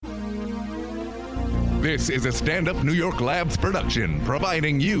This is a Stand Up New York Labs production,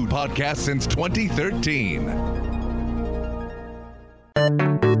 providing you podcasts since 2013.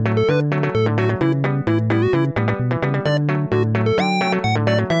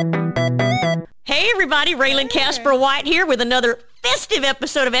 Hey everybody, Raylan Casper White here with another festive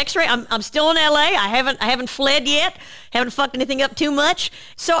episode of X-Ray. I'm still in LA. I haven't fled yet. Haven't fucked anything up too much.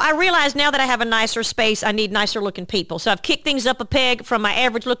 So I realize now that I have a nicer space, I need nicer looking people. So I've kicked things up a peg from my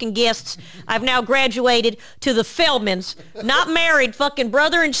average looking guests. I've now graduated to the Feldmans. Not married, fucking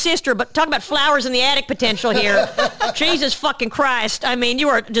brother and sister, but talk about flowers in the attic potential here. Jesus fucking Christ. I mean, you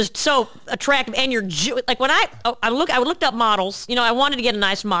are just so attractive, and you're like when I looked up models. You know, I wanted to get a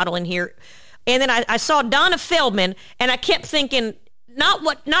nice model in here. And then I saw Donna Feldman, and I kept thinking, not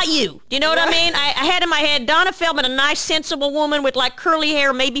you. Do you know what I mean? I had in my head, Donna Feldman, a nice, sensible woman with like curly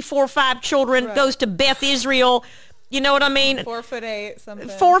hair, maybe 4 or 5 children, goes to Beth Israel. You know what I mean? 4'8", something.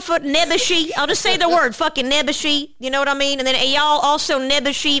 4 foot Nebuchadnezzar. I'll just say the word, fucking Nebuchadnezzar. You know what I mean? And then Eyal, also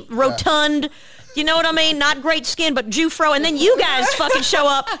Nebuchadnezzar, rotund. You know what I mean? Not great skin, but Jufro. And then you guys fucking show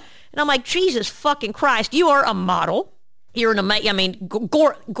up, and I'm like, Jesus fucking Christ, you are a model. You're an amazing, I mean,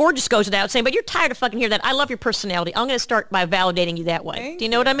 gorgeous goes without saying, but you're tired of fucking hearing that. I love your personality. I'm going to start by validating you that way. Do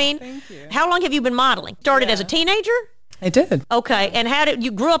you know what I mean? Thank you. How long have you been modeling? Started as a teenager? I did. Okay, and how did you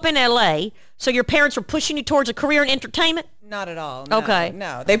grew up in L.A., so your parents were pushing you towards a career in entertainment? Not at all. No, Okay.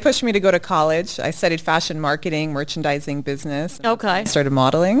 No, they pushed me to go to college. I studied fashion marketing, merchandising, business. Okay. I started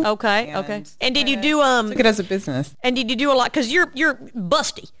modeling. Okay. And did you do took it as a business. And did you do a lot, because you're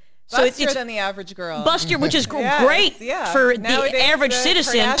busty. So it's than the average girl. Bustier, which is great for Nowadays, the average the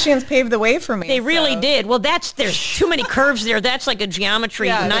citizen. Kardashians paved the way for me. They really did. Well, there's too many curves there. That's like a geometry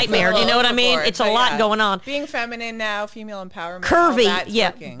nightmare. Do you know what I mean? It's a lot going on. Being feminine now, female empowerment. Curvy,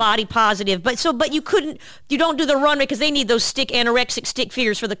 working. body positive. But you don't do the runway because they need those anorexic stick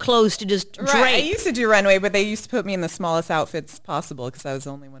figures for the clothes to just drape. I used to do runway, but they used to put me in the smallest outfits possible because I was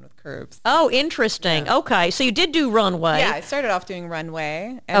the only one with curves. Oh, interesting. Yeah. Okay, so you did do runway. Yeah, I started off doing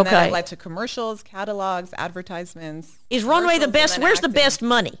runway, and then it led to commercials, catalogs, advertisements. Is runway the best? Where's the best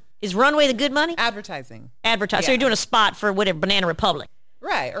money? Is runway the good money? Advertising. Yeah. So you're doing a spot for whatever, Banana Republic.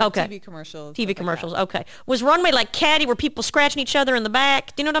 Right, or TV commercials. TV commercials, okay. Was runway like catty? Were people scratching each other in the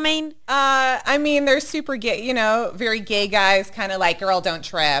back? Do you know what I mean? I mean, they're super gay, very gay guys, kind of like, girl, don't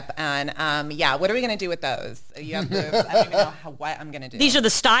trip. And what are we going to do with those? You have boobs. I don't even know what I'm going to do. These are the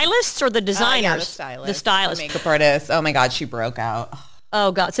stylists or the designers? Yeah, the stylists. The stylists. The makeup artists. Oh my God, she broke out.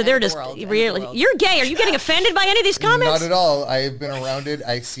 Oh God! So they're just really. You're gay. Are you getting offended by any of these comments? Not at all. I've been around it.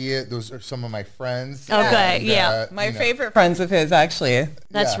 I see it. Those are some of my friends. Okay, and, my favorite friends of his, actually.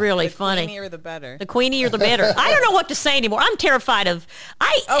 That's really funny. The queenier the better. The queenier the better. I don't know what to say anymore. I'm terrified of.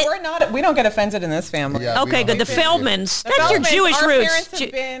 We're not. We don't get offended in this family. Yeah, okay, good. The Feldmans. That's your Jewish roots. Parents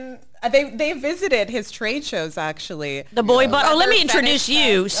have been. They visited his trade shows, actually. The boy, but let me introduce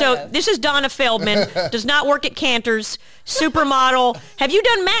you. So this is Donna Feldman, does not work at Cantor's, supermodel. Have you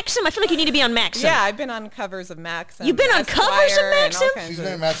done Maxim? I feel like you need to be on Maxim. Yeah, I've been on covers of Maxim. You've been on covers of Maxim? She's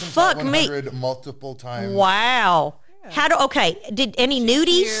been on Maxim Top 100 multiple times. Wow. Yeah. Did any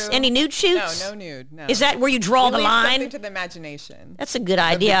nudies? Any nude shoots? No nude. No. Is that where you draw the line? Something to the imagination. That's a good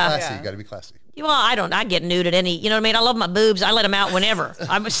idea. You got to be classy. Well, I get nude at any, you know what I mean? I love my boobs. I let them out whenever.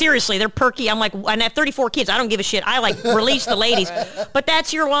 Seriously, they're perky. I'm like, and I have 34 kids. I don't give a shit. I release the ladies. But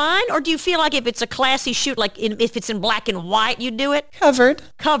that's your line? Or do you feel like if it's a classy shoot, like if it's in black and white, you do it? Covered.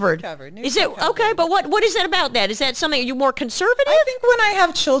 Is it, okay, but what is that about that? Is that something, are you more conservative? I think when I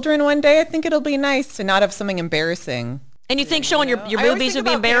have children one day, I think it'll be nice to not have something embarrassing. And you think showing your boobies would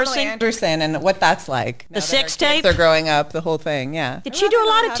be embarrassing? Pamela Anderson and what that's like. The sex tape? They're growing up, the whole thing, yeah. Did she do a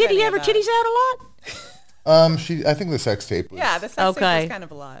lot of titty? You have her titties out a lot? I think the sex tape was. Yeah, the sex tape was kind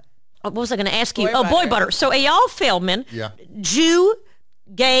of a lot. What was I going to ask you? Boy butter. So Eyal Feldman, Jew,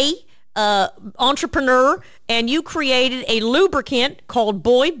 gay, entrepreneur, and you created a lubricant called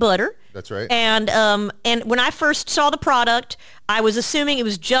Boy Butter. That's right. And when I first saw the product, I was assuming it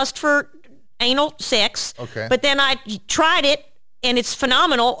was just for anal sex. Okay. But then I tried it, and it's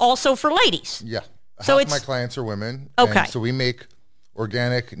phenomenal also for ladies. Yeah. So half my clients are women. Okay. And so we make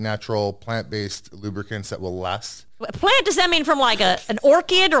organic, natural, plant-based lubricants that will last. Plant, does that mean from like an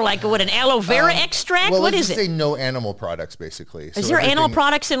orchid or like an aloe vera extract? Well, what let's is just it? say no animal products, basically. Is there animal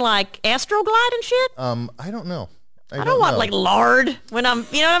products in like Astroglide and shit? I don't know. I don't want like lard when I'm,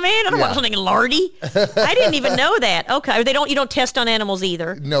 you know what I mean? I don't want something lardy. I didn't even know that. Okay. You don't test on animals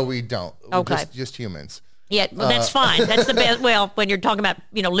either. No, we don't. Okay. Just humans. Yeah, well, that's fine. That's the best. Well, when you're talking about,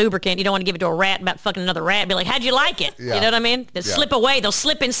 lubricant, you don't want to give it to a rat about fucking another rat. Be like, how'd you like it? Yeah. You know what I mean? They slip away. They'll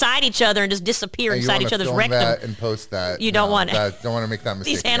slip inside each other and just disappear And inside each other's rectum. that and post that. You don't want it. Don't want to make that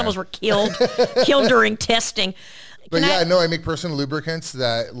mistake. These animals again. were killed during testing. But I make personal lubricants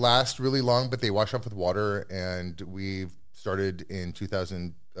that last really long, but they wash off with water, and we've started in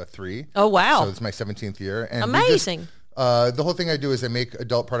 2003. Oh, wow. So it's my 17th year. And Amazing. the whole thing I do is I make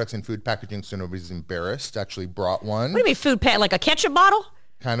adult products in food packaging so nobody's embarrassed. Actually brought one. What do you mean food like a ketchup bottle?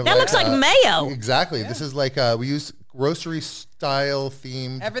 Kind of that looks like mayo. Exactly. Yeah. This is like we use grocery style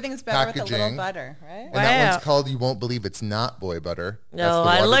themed Everything's better packaging. with a little butter, right? And that one's called, you won't believe it's not boy butter. No,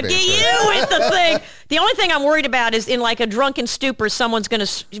 I look at you with the thing. The only thing I'm worried about is in like a drunken stupor, someone's going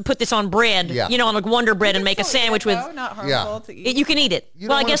to put this on bread, on like Wonder Bread and make a sandwich with. Not harmful to eat. You can eat it. You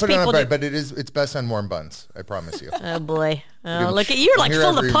well, I don't guess put it on people bread, do. but it's best on warm buns. I promise you. Oh boy. Oh, look at you. You're like Here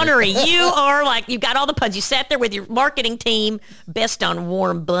full of every punnery. You are like, you got all the puns. You sat there with your marketing team, best on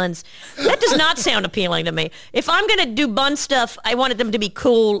warm buns. That does not sound appealing to me. If I'm going to do bun stuff, I wanted them to be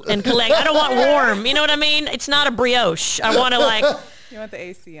cool and collect. I don't want warm. You know what I mean? It's not a brioche. I want to like. You want the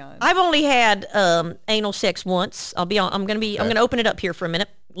AC on. I've only had anal sex once. I'm going to open it up here for a minute.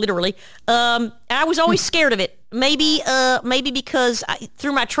 Literally. I was always scared of it. Maybe because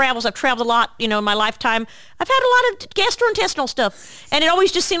through my travels, I've traveled a lot, in my lifetime. I've had a lot of gastrointestinal stuff, and it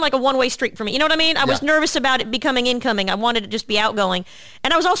always just seemed like a one-way street for me. You know what I mean? I was nervous about it becoming incoming. I wanted it to just be outgoing.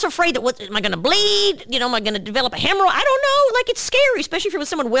 And I was also afraid that, am I going to bleed? Am I going to develop a hemorrhoid? I don't know. Like, it's scary, especially if you're with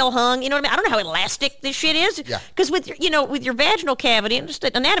someone well-hung. You know what I mean? I don't know how elastic this shit is. Because with your vaginal cavity and just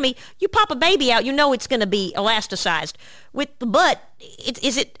anatomy, you pop a baby out, it's going to be elasticized. With the butt,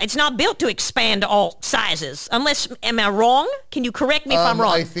 it's not built to expand to all sizes. Unless, am I wrong? Can you correct me if I'm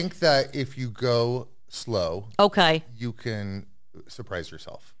wrong? I think that if you go slow, you can surprise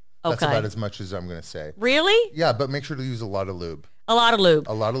yourself. That's about as much as I'm going to say. Really? Yeah, but make sure to use a lot of lube. A lot of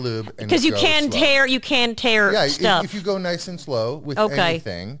lube. Because you can tear stuff. If you go nice and slow with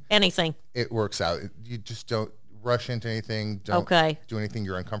anything, it works out. You just don't rush into anything. Don't do anything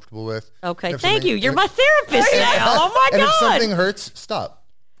you're uncomfortable with. Okay, thank you. You're my therapist now. Oh my God. And if something hurts, stop.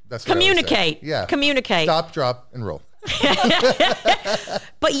 That's what communicate. Yeah. Communicate. Stop, drop, and roll.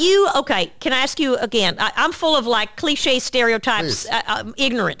 But can I ask you again? I'm full of like cliche stereotypes,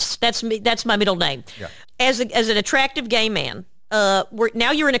 ignorance. That's me. That's my middle name. Yeah. As an attractive gay man,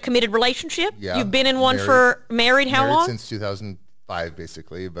 now you're in a committed relationship. Yeah. You've been in one married how long? Since 2005,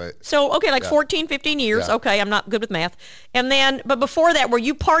 basically. But 14, 15 years. Yeah. Okay, I'm not good with math. And then, but before that, were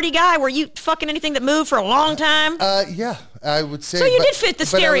you party guy? Were you fucking anything that moved for a long time? Yeah, I would say. So you did fit the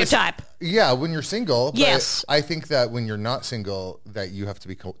stereotype. When you're single. Yes. But I think that when you're not single, that you have to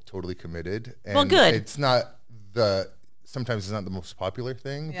be totally committed. And well, good. It's not sometimes it's not the most popular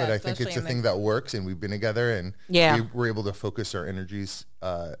thing, but I think it's a thing that works, and we've been together, and we're able to focus our energies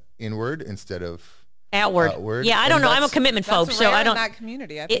inward instead of outward. Yeah, I don't know. I'm a commitment phobe, so I don't. In that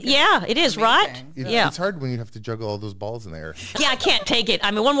community. It is, amazing. right? It's hard when you have to juggle all those balls in the air. Yeah, I can't take it. I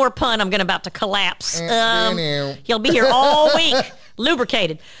mean, one more pun, I'm about to collapse. He'll be here all week,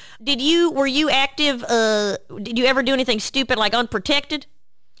 lubricated. Were you active? Did you ever do anything stupid like unprotected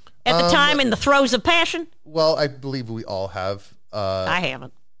at the time in the throes of passion? Well, I believe we all have. I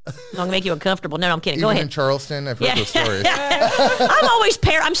haven't. I'm going to make you uncomfortable. No, I'm kidding. Go ahead. In Charleston, I've heard those stories. I'm always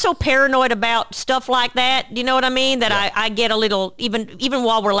I'm so paranoid about stuff like that. You know what I mean? That I get a little, even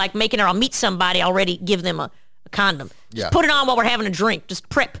while we're like making I'll meet somebody, already give them a condom. Just put it on while we're having a drink. Just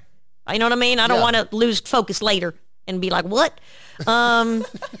prep. You know what I mean? I don't want to lose focus later and be like, what?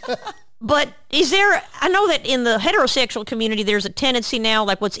 But I know that in the heterosexual community, there's a tendency now,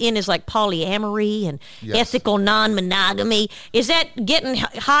 like what's in is like polyamory and ethical non-monogamy. Is that getting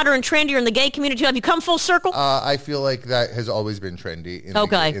hotter and trendier in the gay community? Have you come full circle? I feel like that has always been trendy in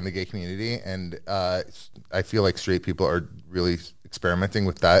the gay community. And I feel like straight people are really experimenting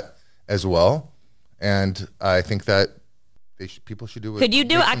with that as well. And I think that people should do it. Could you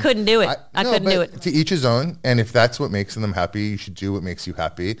do it? I couldn't do it. I couldn't do it. To each his own. And if that's what makes them happy, you should do what makes you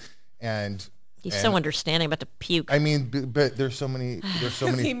happy. And he's so understanding about the puke. I mean, but there's so many.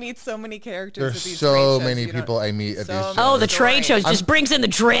 He meets so many characters. There's so many people I meet at these shows. Oh, the trade shows just brings in the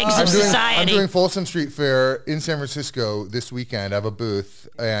dregs of society. I'm doing Folsom Street Fair in San Francisco this weekend. I have a booth,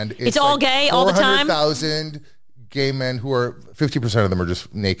 and it's all gay all the time. 400,000 gay men who are 50% of them are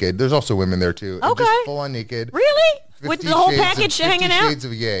just naked. There's also women there too. Okay, just full on naked. Really? with the whole package hanging out? Shades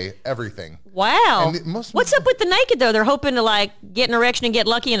of Yay, everything. Wow. What's up with the naked, though? They're hoping to, like, get an erection and get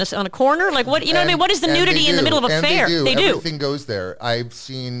lucky on a corner? Like, what, you know what I mean? What is the nudity in the middle of a fair? They do. Everything goes there. I've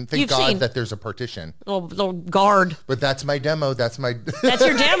seen, thank God that there's a partition. Little guard. But that's my demo. That's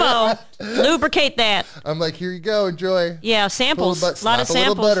your demo. Lubricate that. I'm like, here you go. Enjoy. Yeah, samples. A lot of samples. A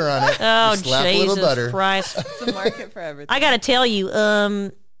little butter on it. Oh, slap a little butter. Christ. It's a market for everything. I got to tell you,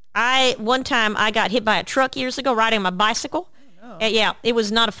 one time I got hit by a truck years ago riding my bicycle. Yeah, it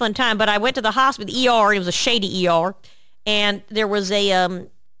was not a fun time, but I went to the hospital, the ER. It was a shady ER, and there was a,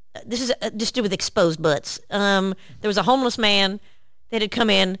 this is just to do with exposed butts. There was a homeless man that had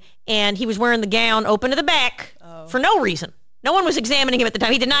come in, and he was wearing the gown open to the back for no reason. No one was examining him at the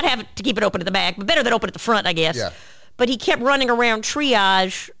time. He did not have to keep it open at the back, but better than open at the front, I guess. Yeah. But he kept running around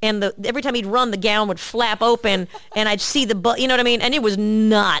triage, and every time he'd run, the gown would flap open, and I'd see the butt, you know what I mean? And it was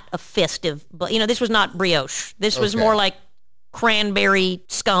not a festive, but this was not brioche. This was more like cranberry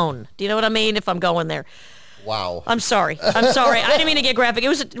scone. Do you know what I mean? If I'm going there. Wow. I'm sorry. I didn't mean to get graphic. It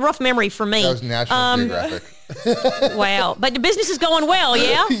was a rough memory for me. That was National Geographic. Wow. But the business is going well,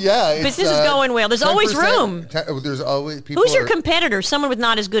 yeah? Yeah. Business is going well. There's always room. There's always people. Who's your competitor? Someone with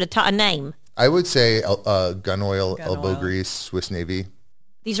not as good a name. I would say gun oil, elbow grease, Swiss Navy.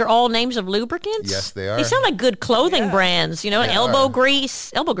 These are all names of lubricants? Yes, they are. They sound like good clothing brands, elbow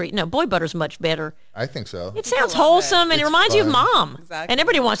grease. No, boy butter's much better. I think so. It sounds wholesome, and it reminds you of mom. Exactly. And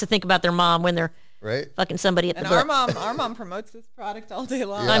everybody wants to think about their mom when they're fucking somebody at the butt. Our mom promotes this product all day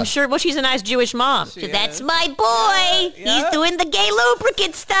long. Yeah. I'm sure, she's a nice Jewish mom. That's my boy. Yeah. He's doing the gay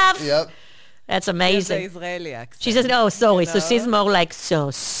lubricant stuff. Yep. That's amazing. Israeli accent. She says, sorry. So she's more like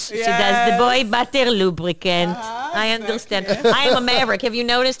sauce. Yes. She does the boy butter lubricant. I understand. I am a maverick. Have you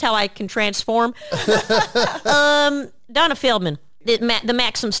noticed how I can transform? Donna Feldman, the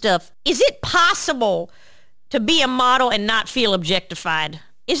Maxim stuff. Is it possible to be a model and not feel objectified?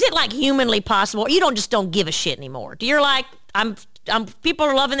 Is it like humanly possible? Or you don't give a shit anymore? Do you're like, people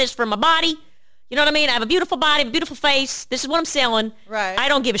are loving this for my body. You know what I mean? I have a beautiful body, I have a beautiful face. This is what I'm selling. Right. I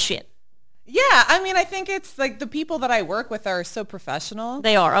don't give a shit. Yeah, I mean, I think it's like the people that I work with are so professional.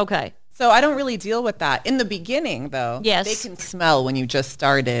 They are, okay. So I don't really deal with that. In the beginning, though, they can smell when you just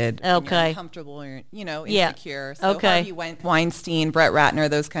started. Okay. You're uncomfortable, or, insecure. So Harvey Weinstein, Brett Ratner,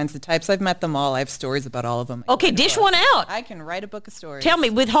 those kinds of types. I've met them all. I have stories about all of them. Okay, dish one out. I can write a book of stories. Tell me,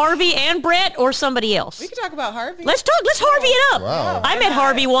 with Harvey and Brett or somebody else? We can talk about Harvey. Let's Harvey it up. Wow. I met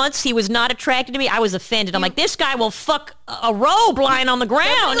Harvey once. He was not attracted to me. I was offended. I'm like, this guy will fuck a robe lying on the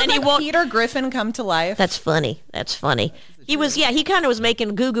ground. And he won't. Peter Griffin come to life. That's funny. He was, he kind of was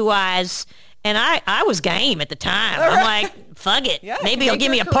making goo-goo eyes. And I was game at the time. I'm like, fuck it. Yeah, maybe he'll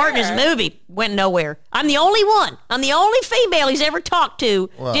give me a part in his movie. Went nowhere. I'm the only one. I'm the only female he's ever talked to.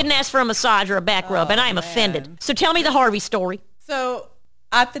 Wow. Didn't ask for a massage or a back rub, and I am offended. So tell me the Harvey story. So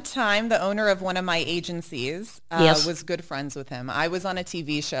at the time, the owner of one of my agencies was good friends with him. I was on a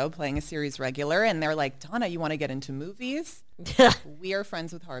TV show playing a series regular, and they're like, Donna, you want to get into movies? We are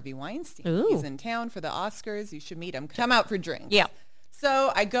friends with Harvey Weinstein. Ooh. He's in town for the Oscars. You should meet him. Come out for drinks. Yeah.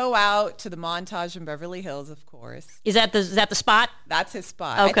 So I go out to the Montage in Beverly Hills, of course. Is that the spot? That's his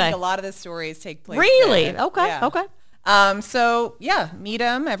spot. Okay. I think a lot of the stories take place Really? there. Okay. Yeah. Okay. So meet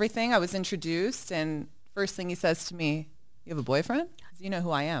him, everything. I was introduced, and first thing he says to me, "You have a boyfriend? You know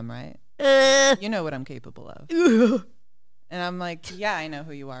who I am, right? You know what I'm capable of." And I'm like, yeah, I know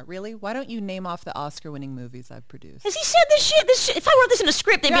who you are. Really? Why don't you name off the Oscar-winning movies I've produced? Has he said this shit? If I wrote this in a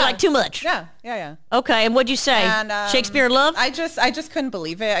script, they'd be like, too much. Yeah. Okay, and what'd you say? And, Shakespeare in Love? I just couldn't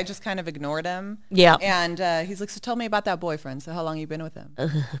believe it. I just kind of ignored him. Yeah. And he's like, so tell me about that boyfriend. So how long you been with him?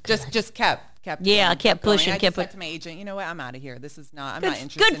 Just kept kept pushing. I just said to my agent, you know what? I'm out of here. This is not, I'm not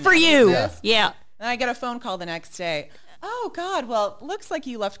interested. Good for you. Yeah. And I get a phone call the next day. Oh, God. Well, looks like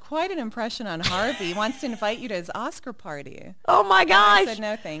you left quite an impression on Harvey. He wants to invite you to his Oscar party. Oh, my gosh. I said,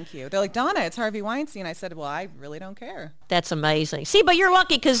 no, thank you. They're like, Donna, it's Harvey Weinstein. I said, well, I really don't care. That's amazing. See, but you're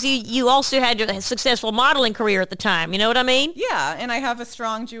lucky because you also had a successful modeling career at the time. You know what I mean? Yeah, and I have a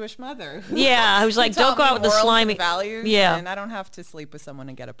strong Jewish mother. Yeah, who's like, don't go out with the slimy values. Yeah, and I don't have to sleep with someone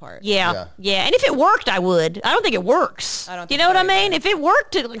and get apart. Yeah. And if it worked, I would. I don't think it works. I don't. You know what I mean? If it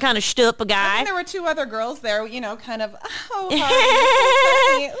worked to kind of shtup a guy. I think there were two other girls there. You know, kind of.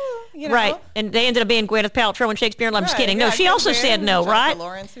 You know? Right, and they ended up being Gwyneth Paltrow and Shakespeare in Love. I'm just kidding. No, she also said no, right?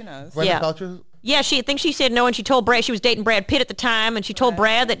 Lawrence, who knows? Gwyneth Paltrow? Yeah, she said no, and she told Brad she was dating Brad Pitt at the time, and she told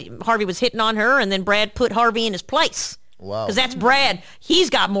Brad that Harvey was hitting on her, and then Brad put Harvey in his place. Wow. Because that's Brad. He's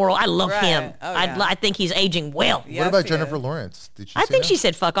got moral. I love him. Oh, yeah. I think he's aging well. What about Jennifer Lawrence? Did she? I think she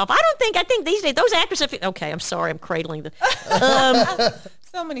said fuck off. I think these days those actors. Okay, I'm sorry, I'm cradling the.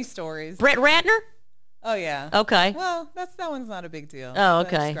 So many stories. Brett Ratner. Oh, yeah. Okay. Well, that one's not a big deal. Oh,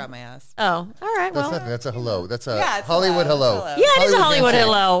 okay. Just grab my ass. Oh, all right. That's nothing. That's a hello. That's a Hollywood hello. Yeah, it is a Hollywood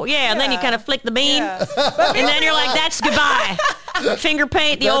hello. Yeah, and then you kind of flick the beam, and then you're like, that's goodbye. Finger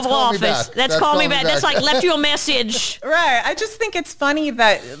paint, the Oval Office. That's call me back. That's like left you a message. Right. I just think it's funny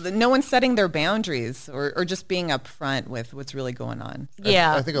that no one's setting their boundaries or just being upfront with what's really going on.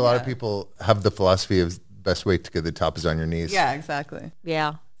 Yeah. I think a lot of people have the philosophy of best way to get the top is on your knees. Yeah, exactly.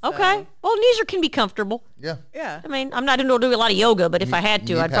 Yeah. Okay. Well, knees can be comfortable. Yeah. Yeah. I mean, I'm not going to do a lot of yoga, but if I had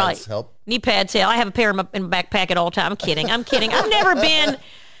to, I'd probably help. Knee pads help. I have a pair in my backpack at all times. I'm kidding. I've never been.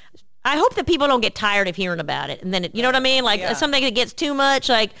 I hope that people don't get tired of hearing about it, and then you know what I mean. Like something that gets too much.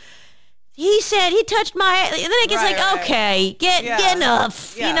 Like he said, he touched my. And then it gets okay, get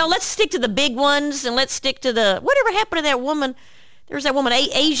enough. Yeah. You know, let's stick to the big ones, and let's stick to the whatever happened to that woman. There was that woman,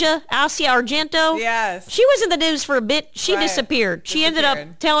 Asia Argento. Yes. She was in the news for a bit. She disappeared. She ended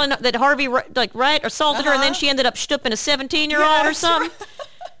up telling that Harvey assaulted her, and then she ended up stooping a 17-year-old or something.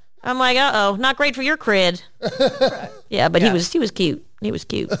 I'm like, not great for your cred. Yeah, but he was cute. He was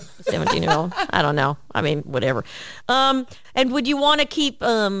cute. 17-year-old. I don't know. I mean, whatever. And would you want to keep?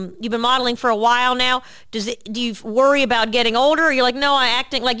 You've been modeling for a while now. Do you worry about getting older? Or you're like, no, I'm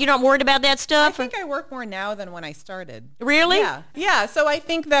acting like you're not worried about that stuff. I think I work more now than when I started. Really? Yeah. So I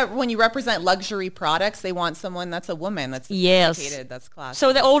think that when you represent luxury products, they want someone that's a woman, that's educated, that's classy.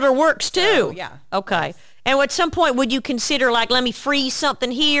 So the older works too. So, yeah. Okay. Yes. And at some point, would you consider, like, let me freeze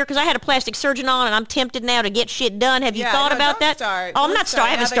something here? Because I had a plastic surgeon on, and I'm tempted now to get shit done. Have you thought about that? Start. Oh, I'm not starting.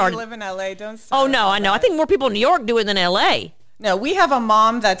 I haven't started. You live in L.A., don't start. Oh, no, I know. I think more people in New York do it than L.A. No, we have a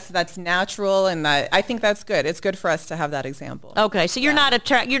mom that's natural, and I think that's good. It's good for us to have that example. Okay, so you're not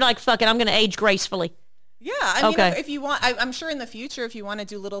you're like, fuck it, I'm going to age gracefully. Yeah, I mean, if you want, I'm sure in the future, if you want to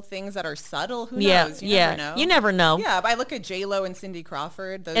do little things that are subtle, who knows? You never know. You never know. Yeah, but I look at J-Lo and Cindy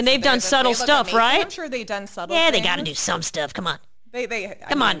Crawford. And they've done subtle stuff, amazing. right? I'm sure they've done subtle things. things. They got to do some stuff. Come on.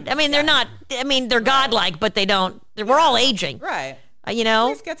 Come on. I mean, they're not, they're godlike, but they don't, we're all aging. Right. You know?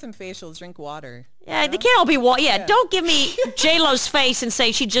 Please get some facials, drink water. Yeah, they can't all be water. Yeah, don't give me J-Lo's face and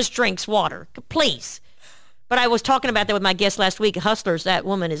say she just drinks water. Please. But I was talking about that with my guest last week. Hustlers, that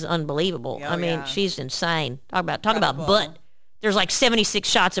woman is unbelievable. I mean, she's insane. Talk about butt. There's like 76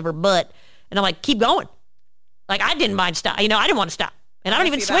 shots of her butt. And I'm like, keep going. Like, I didn't mind stop. You know, I didn't want to stop. And I don't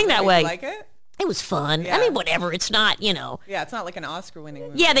even swing that way. You like it? It was fun. I mean, whatever. It's not, you know. Yeah, it's not like an Oscar-winning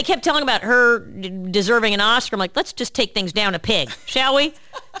movie. Yeah, they kept telling about her deserving an Oscar. I'm like, let's just take things down a peg, shall we?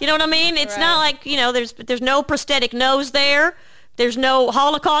 You know what I mean? It's not like, you know, there's no prosthetic nose there. There's no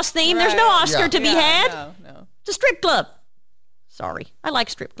Holocaust theme. There's no Oscar to be had. No. It's a strip club. Sorry. I like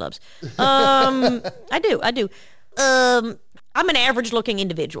strip clubs. I do. I'm an average looking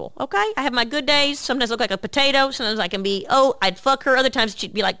individual, okay? I have my good days. Sometimes I look like a potato. Sometimes I can be, I'd fuck her. Other times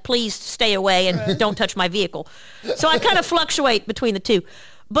she'd be like, please stay away and don't touch my vehicle. So I kind of fluctuate between the two.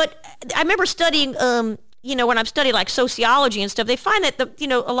 But I remember studying, you know, when I've studied like sociology and stuff, they find that,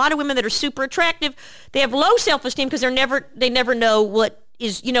 a lot of women that are super attractive, they have low self-esteem because they never know what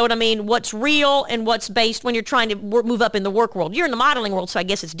is, you know what I mean, what's real and what's based when you're trying to move up in the work world. You're in the modeling world, so I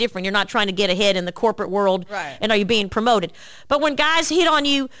guess it's different. You're not trying to get ahead in the corporate world, and are you being promoted? But when guys hit on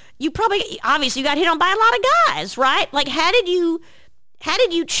you, obviously you got hit on by a lot of guys, right? Like, how did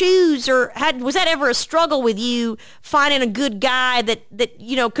you choose, or was that ever a struggle with you finding a good guy that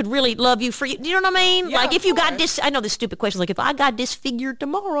could really love you for you? Do you know what I mean? Yeah, like, if you got this, I know this stupid question, like, if I got disfigured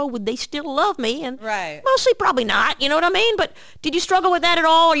tomorrow, would they still love me? And mostly probably not, you know what I mean? But did you struggle with that at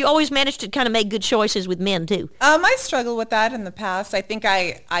all, or you always managed to kind of make good choices with men too? I struggled with that in the past. I think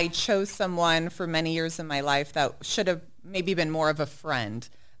I chose someone for many years in my life that should have maybe been more of a friend.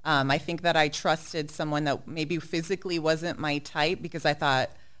 I think that I trusted someone that maybe physically wasn't my type because I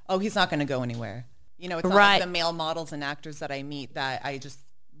thought, he's not going to go anywhere. You know, it's not like the male models and actors that I meet that I just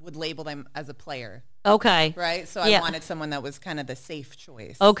would label them as a player. Okay. Right? So I wanted someone that was kind of the safe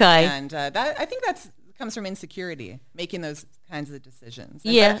choice. Okay. And I think that comes from insecurity, making those kinds of decisions.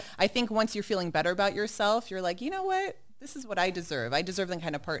 And I think once you're feeling better about yourself, you're like, you know what? This is what I deserve. I deserve the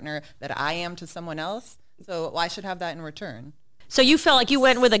kind of partner that I am to someone else. So I should have that in return. So you felt like you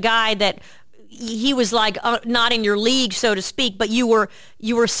went with a guy that he was like not in your league, so to speak, but you were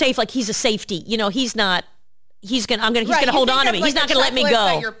safe. Like, he's a safety. You know, he's not. He's gonna hold on to me. He's not gonna let me go.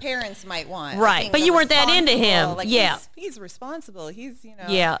 That your parents might want. Right, but you weren't that into him. Like, he's responsible. He's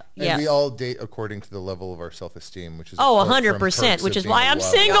Yeah. And we all date according to the level of our self-esteem, which is 100%, which is why I'm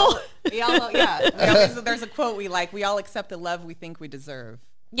single. There's a quote we like. We all accept the love we think we deserve.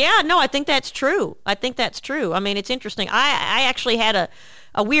 Yeah, no, I think that's true. I mean, it's interesting. I actually had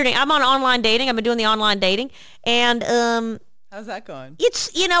a weird, I'm on online dating. I've been doing the online dating, and how's that going?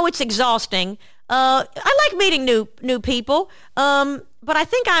 It's exhausting. I like meeting new people. But I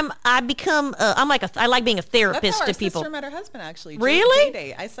think I like being a therapist That's how to people. Sister met her husband, actually. Really?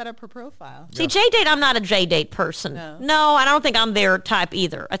 J-Date. I set up her profile. See, J-Date, I'm not a J-Date person. No, I don't think I'm their type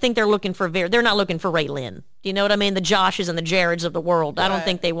either. I think they're looking for they're not looking for Ray Lynn. Do you know what I mean? The Joshes and the Jareds of the world. Right. I don't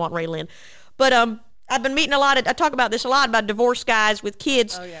think they want Ray Lynn. But I've been meeting I talk about this a lot, about divorced guys with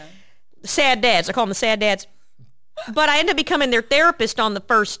kids. Oh, yeah. Sad dads. I call them the sad dads. But I end up becoming their therapist on the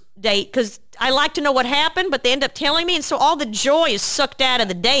first date because I like to know what happened, but they end up telling me, and so all the joy is sucked out of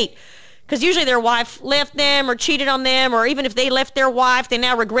the date because usually their wife left them or cheated on them, or even if they left their wife, they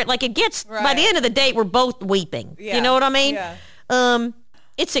now regret. Like it gets, by the end of the date, we're both weeping. Yeah. You know what I mean? Yeah.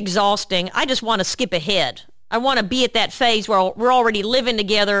 It's exhausting. I just want to skip ahead. I want to be at that phase where we're already living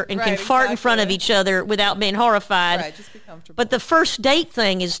together and can fart in front of each other without being horrified. Right, just be comfortable. But the first date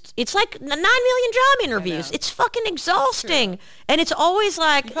thing it's like 9 million job interviews. It's fucking exhausting. And it's always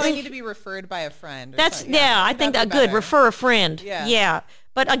like... You probably need to be referred by a friend. I think that good. Refer a friend. Yeah.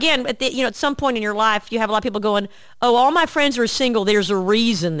 But again, at some point in your life, you have a lot of people going, oh, all my friends are single. There's a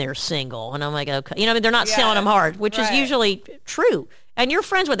reason they're single. And I'm like, okay. They're not selling them hard, which is usually true. And your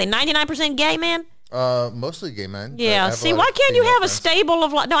friends, they 99% gay, man? Mostly gay men. Yeah. See, why can't you have a stable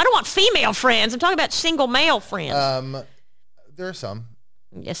of... No, I don't want female friends. I'm talking about single male friends. There are some.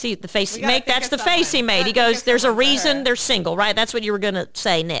 Yeah, see, the face he made, that's the face he made. He goes, there's a reason they're single, right? That's what you were going to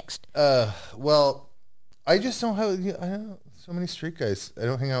say next. Well, I just don't have... I don't so many street guys. I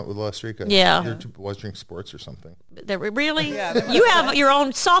don't hang out with a lot of street guys. Yeah. They're watching sports or something. Really? Yeah. You have your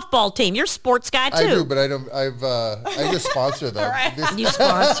own softball team. You're a sports guy, too. I do, but I don't... I just sponsor them. Right. You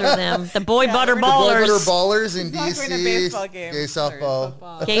sponsor them. The Boy Butter Ballers. The Boy Butter Ballers in D.C. Baseball game. Gay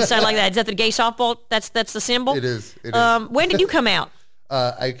softball. Gay side like that. Is that the gay softball? That's the symbol? It is. When did you come out?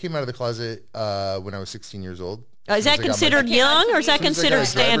 I came out of the closet when I was 16 years old. Is that considered young or is that considered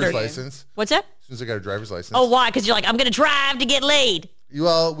standard? What's that? As soon as I got a driver's license. Oh, why? Because you're like, I'm going to drive to get laid.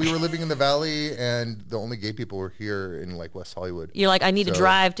 Well, we were living in the Valley, and the only gay people were here in like West Hollywood. You're like, I need to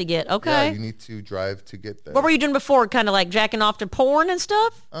drive to get, okay. Yeah, you need to drive to get there. What were you doing before? Kind of like jacking off to porn and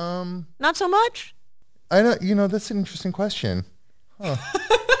stuff? Not so much? I don't, that's an interesting question. Huh.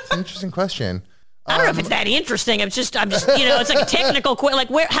 It's an interesting question. I don't know if it's that interesting. I'm just, it's like a technical question.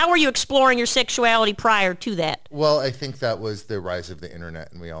 Like, how were you exploring your sexuality prior to that? Well, I think that was the rise of the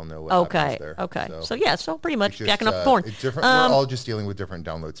internet, and we all know what happens there. Okay. So pretty much jacking off porn. We're all just dealing with different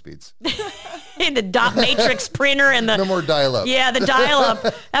download speeds. And the dot matrix printer and the... No more dial-up. Yeah, the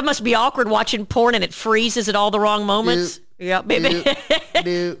dial-up. That must be awkward watching porn and it freezes at all the wrong moments. Yeah, baby.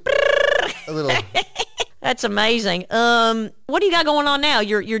 A little... That's amazing. What do you got going on now?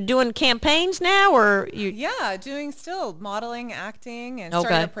 You're doing campaigns now, or you? Yeah, doing still modeling, acting, and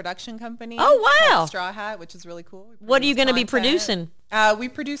starting a production company. Oh wow! Straw Hat, which is really cool. What are you going to be producing? We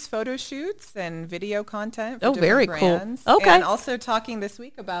produce photo shoots and video content. For different very brands. Cool. Okay. And also talking this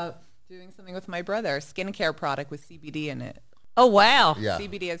week about doing something with my brother, a skincare product with CBD in it. Oh wow! Yeah.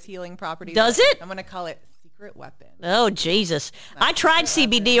 CBD has healing properties. Does it? I'm going to call it secret weapon. Oh Jesus! I tried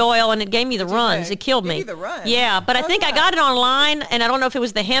CBD oil and it gave me the runs. It killed me. Gave you the runs? Yeah, but I think I got it online, and I don't know if it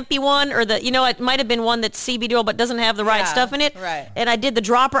was the hempy one or it might have been one that's CBD oil but doesn't have the right stuff in it. Right. And I did the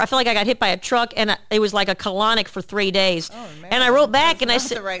dropper. I feel like I got hit by a truck, and it was like a colonic for 3 days. Oh man! And I wrote back and I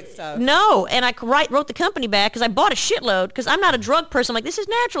said the right stuff. No, and I wrote the company back because I bought a shitload because I'm not a drug person. I'm like, this is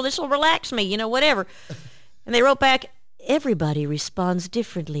natural. This will relax me. Whatever. And they wrote back, everybody responds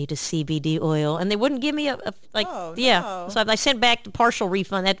differently to CBD oil, and they wouldn't give me No. So I sent back the partial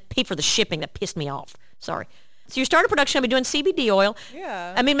refund. I had to pay for the shipping. That pissed me off. Sorry. So you start a production. I'll be doing CBD oil.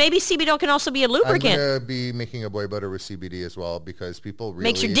 Yeah. I mean, maybe CBD oil can also be a lubricant. I'm going to be making a boy butter with CBD as well because people really...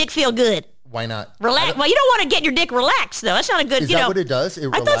 Makes your dick feel good. Why not? Relax. Well, you don't want to get your dick relaxed, though. That's not a good... Is that what it does?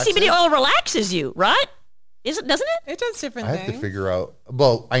 I thought CBD oil relaxes you, right? Doesn't it? It does different things. I have to figure out.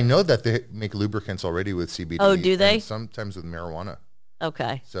 Well, I know that they make lubricants already with CBD. Oh, do they? Sometimes with marijuana.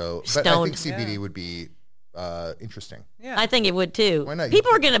 Okay. So, but I think CBD would be interesting. Yeah. I think it would too. Why not?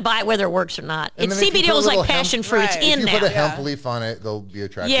 People are going to buy it whether it works or not. CBD oil is like passion fruit. It's in now. If you put a hemp leaf on it, they'll be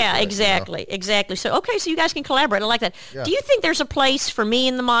attracted to it, exactly. Exactly. So, so you guys can collaborate. I like that. Yeah. Do you think there's a place for me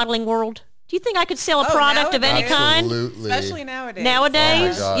in the modeling world? Do you think I could sell a product of any kind? Absolutely. Especially nowadays.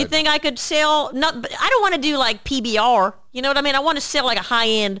 Nowadays? Oh you think I could sell... I don't want to do like PBR. You know what I mean? I want to sell like a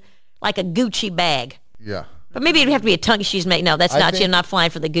high-end, like a Gucci bag. Yeah. But maybe it'd have to be a tongue she's made. No, that's not. You're not flying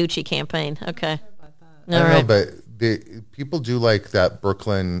for the Gucci campaign. Okay. I don't know, but people do like that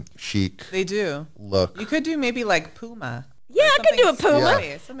Brooklyn chic. They do. Look. You could do maybe like Puma. Yeah, I could do a Puma.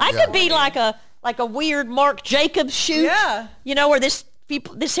 Yeah. I could be like a weird Marc Jacobs shoot. Yeah. Where this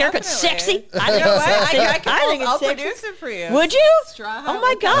people, this haircut's sexy. I know what? I'll produce it for you. Would you? Straw oh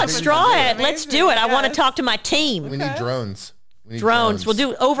my God, straw hat. Let's do it. Yes. I want to talk to my team. We need drones. We'll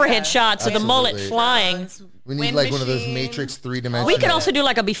do overhead shots of the mullet flying. We need like one of those Matrix 3-dimensional. We could also do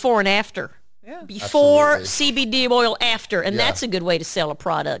like a before and after. Yeah. Before CBD oil, after, and that's a good way to sell a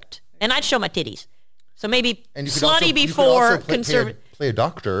product. And I'd show my titties. So maybe slutty before, conservative. Play a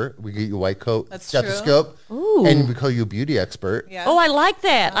doctor. We get you a white coat, stethoscope, and we call you a beauty expert. Yeah. Oh, I like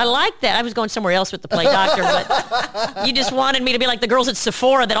that. I like that. I was going somewhere else with the play doctor, but you just wanted me to be like the girls at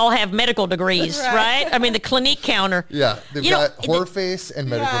Sephora that all have medical degrees, right? I mean, the Clinique counter. Yeah, they've got whore-face and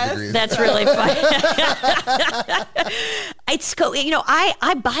medical degrees. That's really fun. It's cool. You know,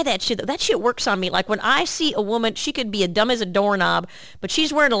 I buy that shit. That shit works on me. Like when I see a woman, she could be as dumb as a doorknob, but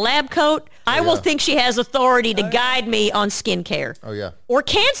she's wearing a lab coat. I will think she has authority to guide me on skincare. Oh, yeah. Or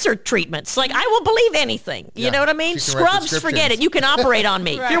cancer treatments. Like, I will believe anything. You know what I mean? Scrubs, forget it. You can operate on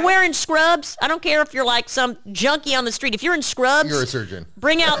me. Right. If you're wearing scrubs, I don't care if you're like some junkie on the street. If you're in scrubs, you're a surgeon.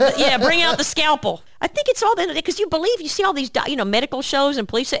 Bring out the scalpel. I think it's all because you see all these medical shows and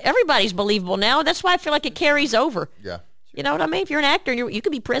police. Everybody's believable now. That's why I feel like it carries over. Yeah. You know what I mean? If you're an actor, and you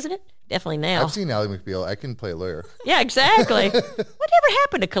could be president. Definitely now. I've seen Ally McBeal. I can play a lawyer. Yeah, exactly. Whatever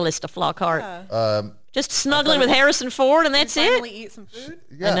happened to Callista Flockhart? Just snuggling with Harrison Ford, and that's it. Finally eat some food.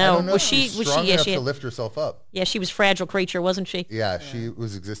 Yeah, I know. I don't know. Was she strong enough to lift herself up? Yeah, she was a fragile creature, wasn't she? Yeah, she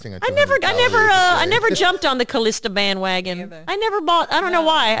was existing. I never jumped on the Callista bandwagon. I never bought. I don't know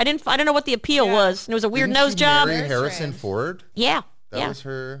why. I don't know what the appeal was. And it was a weird nose job. Marry Harrison Ford. Yeah. That was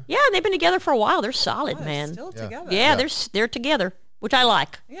her. Yeah, they've been together for a while. They're solid, man. Still together. Yeah, they're together. Which I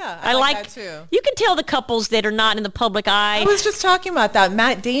like. Yeah, I like that too. You can tell the couples that are not in the public eye. I was just talking about that.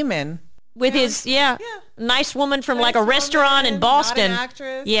 Matt Damon. With his, nice woman from like a restaurant in Boston. Not an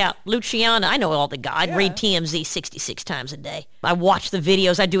actress. Yeah, Luciana. I know all the guys. I read TMZ 66 times a day. I watch the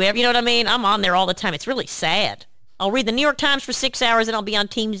videos. I do you know what I mean? I'm on there all the time. It's really sad. I'll read the New York Times for 6 hours, and I'll be on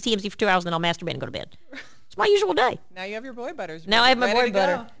TMZ for 2 hours, and then I'll masturbate and go to bed. It's my usual day. Now you have your boy butters. Now I have my boy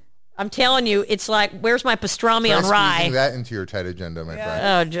butter. I'm telling you, it's like, where's my pastrami on rye? Squeezing that into your tight agenda, my friend.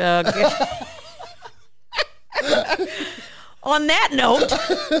 Oh, Jug. On that note,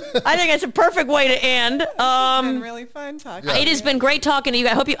 I think that's a perfect way to end. It's been really fun talking. It has been great talking to you.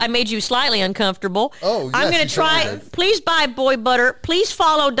 I hope I made you slightly uncomfortable. Oh, yes, I'm going to try. Please buy Boy Butter. Please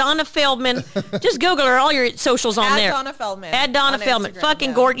follow Donna Feldman. Just Google her. All your socials on there. Donna Feldman. Add Donna Feldman.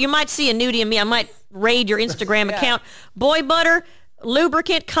 Fucking gorgeous. You might see a nudie in me. I might raid your Instagram account. Boy Butter.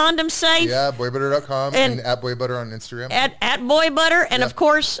 Lubricant, condom safe. Yeah, boybutter.com and at boybutter on Instagram. At boybutter. And of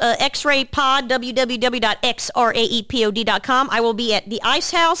course, X-Ray Pod, www.xraepod.com. I will be at the Ice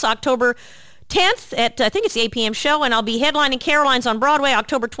House October 10th at, I think it's the 8 p.m. show, and I'll be headlining Caroline's on Broadway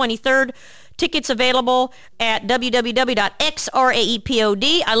October 23rd. Tickets available at www.xraepod.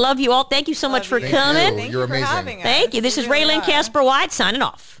 I love you all. Thank you so much for coming. You're amazing. Having us. Thank you. This is Raylyn Casper White signing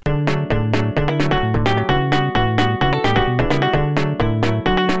off.